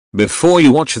Before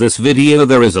you watch this video,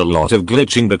 there is a lot of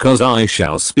glitching because I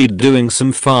shall speed doing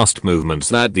some fast movements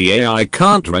that the AI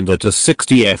can't render to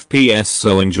 60 FPS,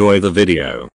 so enjoy the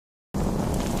video.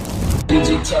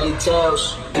 DJ Telly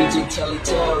Tales, DJ Telly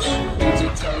Tales,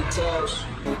 DJ Telly Tales.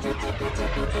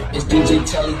 It's DJ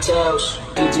Telly Tales,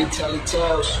 DJ Telly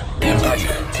Tales.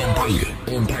 Empire, Empire,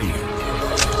 Empire.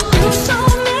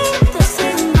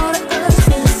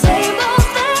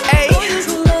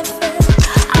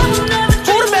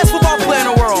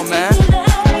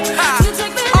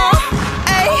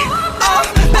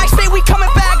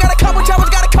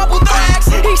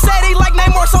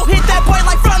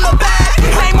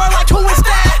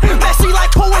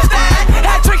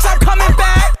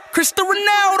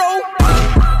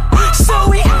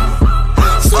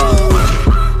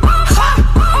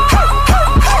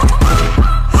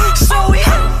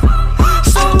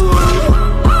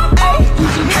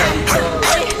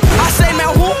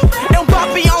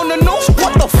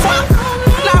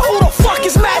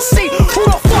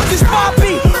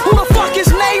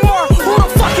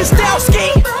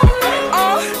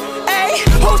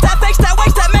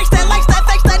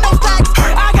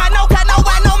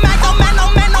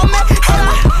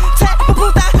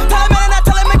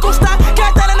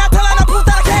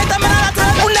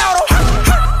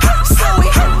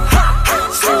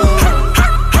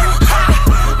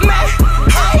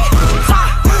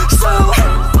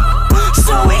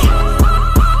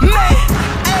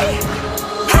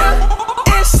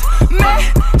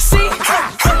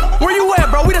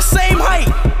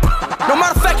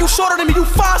 Shorter than me, you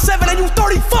 5'7" and you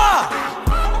 35.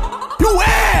 You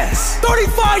ass.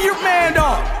 35-year man,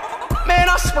 dog. Man,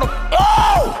 I swear to,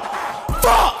 oh,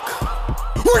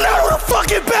 fuck. We're not the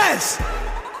fucking best.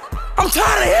 I'm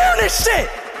tired of hearing this shit.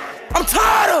 I'm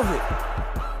tired of it.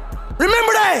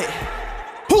 Remember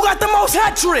that. Who got the most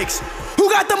hat tricks? Who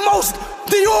got the most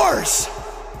Dior's?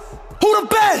 Who the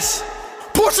best?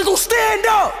 Portugal, stand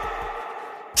up.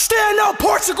 Stand up,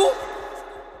 Portugal.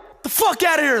 The fuck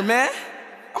out of here, man.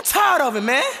 I'm tired of it,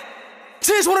 man.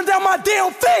 Tears running down my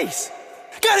damn face.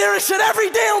 Gotta hear this shit every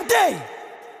damn day.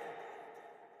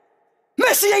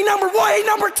 Messi ain't number one, ain't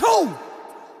number two.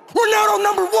 Ronaldo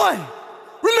number one.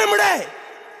 Remember that.